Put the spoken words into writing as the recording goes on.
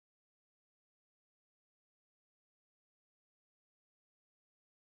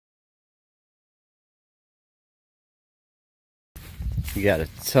We got a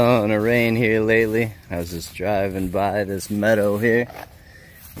ton of rain here lately. I was just driving by this meadow here.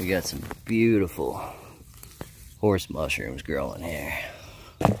 We got some beautiful horse mushrooms growing here.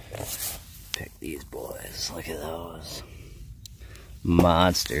 Pick these boys. Look at those.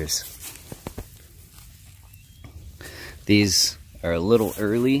 Monsters. These are a little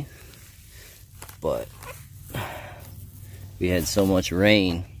early, but we had so much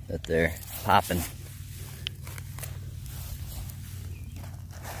rain that they're popping.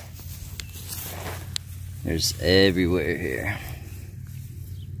 There's everywhere here.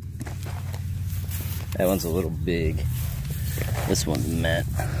 That one's a little big. This one's mint.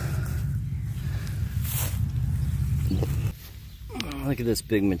 Look at this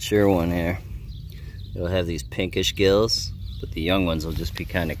big mature one here. It'll have these pinkish gills, but the young ones will just be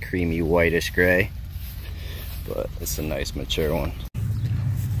kind of creamy whitish gray. But it's a nice mature one.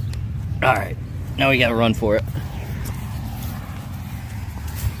 Alright, now we gotta run for it.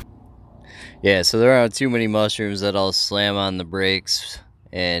 Yeah, so there aren't too many mushrooms that I'll slam on the brakes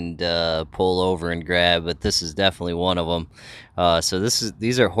and pull over and grab, but this is definitely one of them. So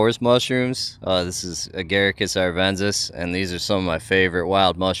these are horse mushrooms. This is Agaricus arvensis, and these are some of my favorite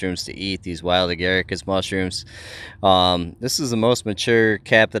wild mushrooms to eat, these wild Agaricus mushrooms. This is the most mature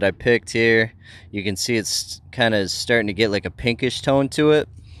cap that I picked here. You can see it's kind of starting to get like a pinkish tone to it.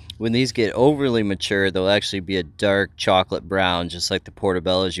 When these get overly mature, they'll actually be a dark chocolate brown, just like the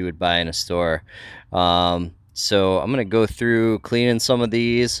portobellos you would buy in a store. So I'm going to go through cleaning some of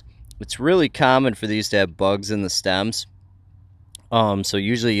these. It's really common for these to have bugs in the stems. So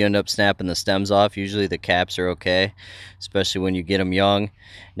usually you end up snapping the stems off. Usually the caps are okay, especially when you get them young.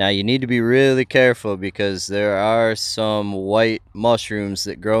 Now you need to be really careful because there are some white mushrooms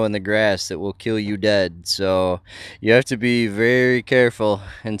that grow in the grass that will kill you dead. So you have to be very careful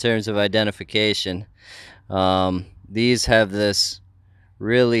in terms of identification. These have this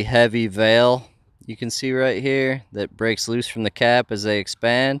really heavy veil you can see right here that breaks loose from the cap as they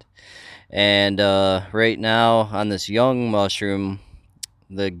expand. And right now on this young mushroom,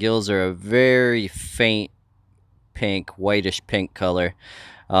 the gills are a very faint pink, whitish pink color.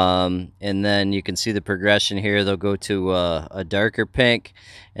 And then you can see the progression here. They'll go to a darker pink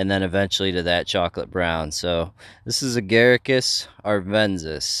and then eventually to that chocolate brown. So this is Agaricus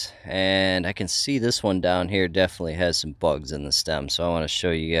arvensis, and I can see this one down here definitely has some bugs in the stem, so I want to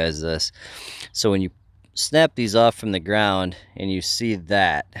show you guys this. So when you snap these off from the ground and you see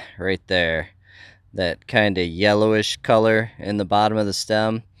that right there, that kind of yellowish color in the bottom of the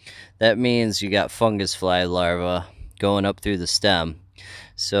stem, that means you got fungus fly larvae going up through the stem.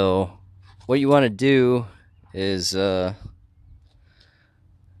 So what you want to do is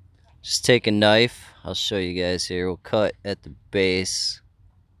just take a knife. I'll show you guys here. We'll cut at the base.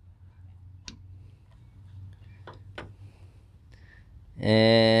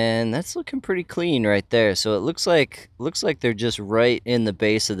 And that's looking pretty clean right there. So it looks like they're just right in the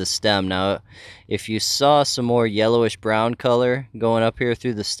base of the stem. Now, if you saw some more yellowish brown color going up here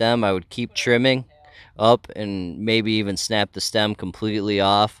through the stem, I would keep trimming up and maybe even snap the stem completely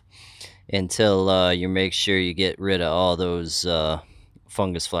off until you make sure you get rid of all those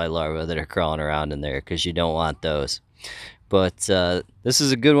fungus fly larvae that are crawling around in there, because you don't want those. But this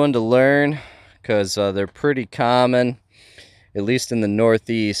is a good one to learn because they're pretty common, at least in the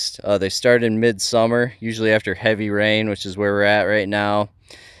Northeast. They start in midsummer, usually after heavy rain, which is where we're at right now.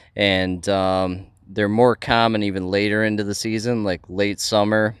 And they're more common even later into the season, like late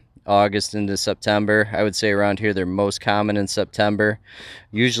summer, August into September. I would say around here they're most common in September.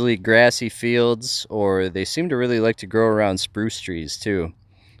 Usually grassy fields, or they seem to really like to grow around spruce trees too.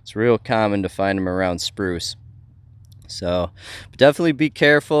 It's real common to find them around spruce. So definitely be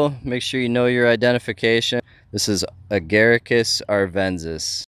careful. Make sure you know your identification. This is Agaricus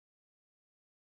arvensis.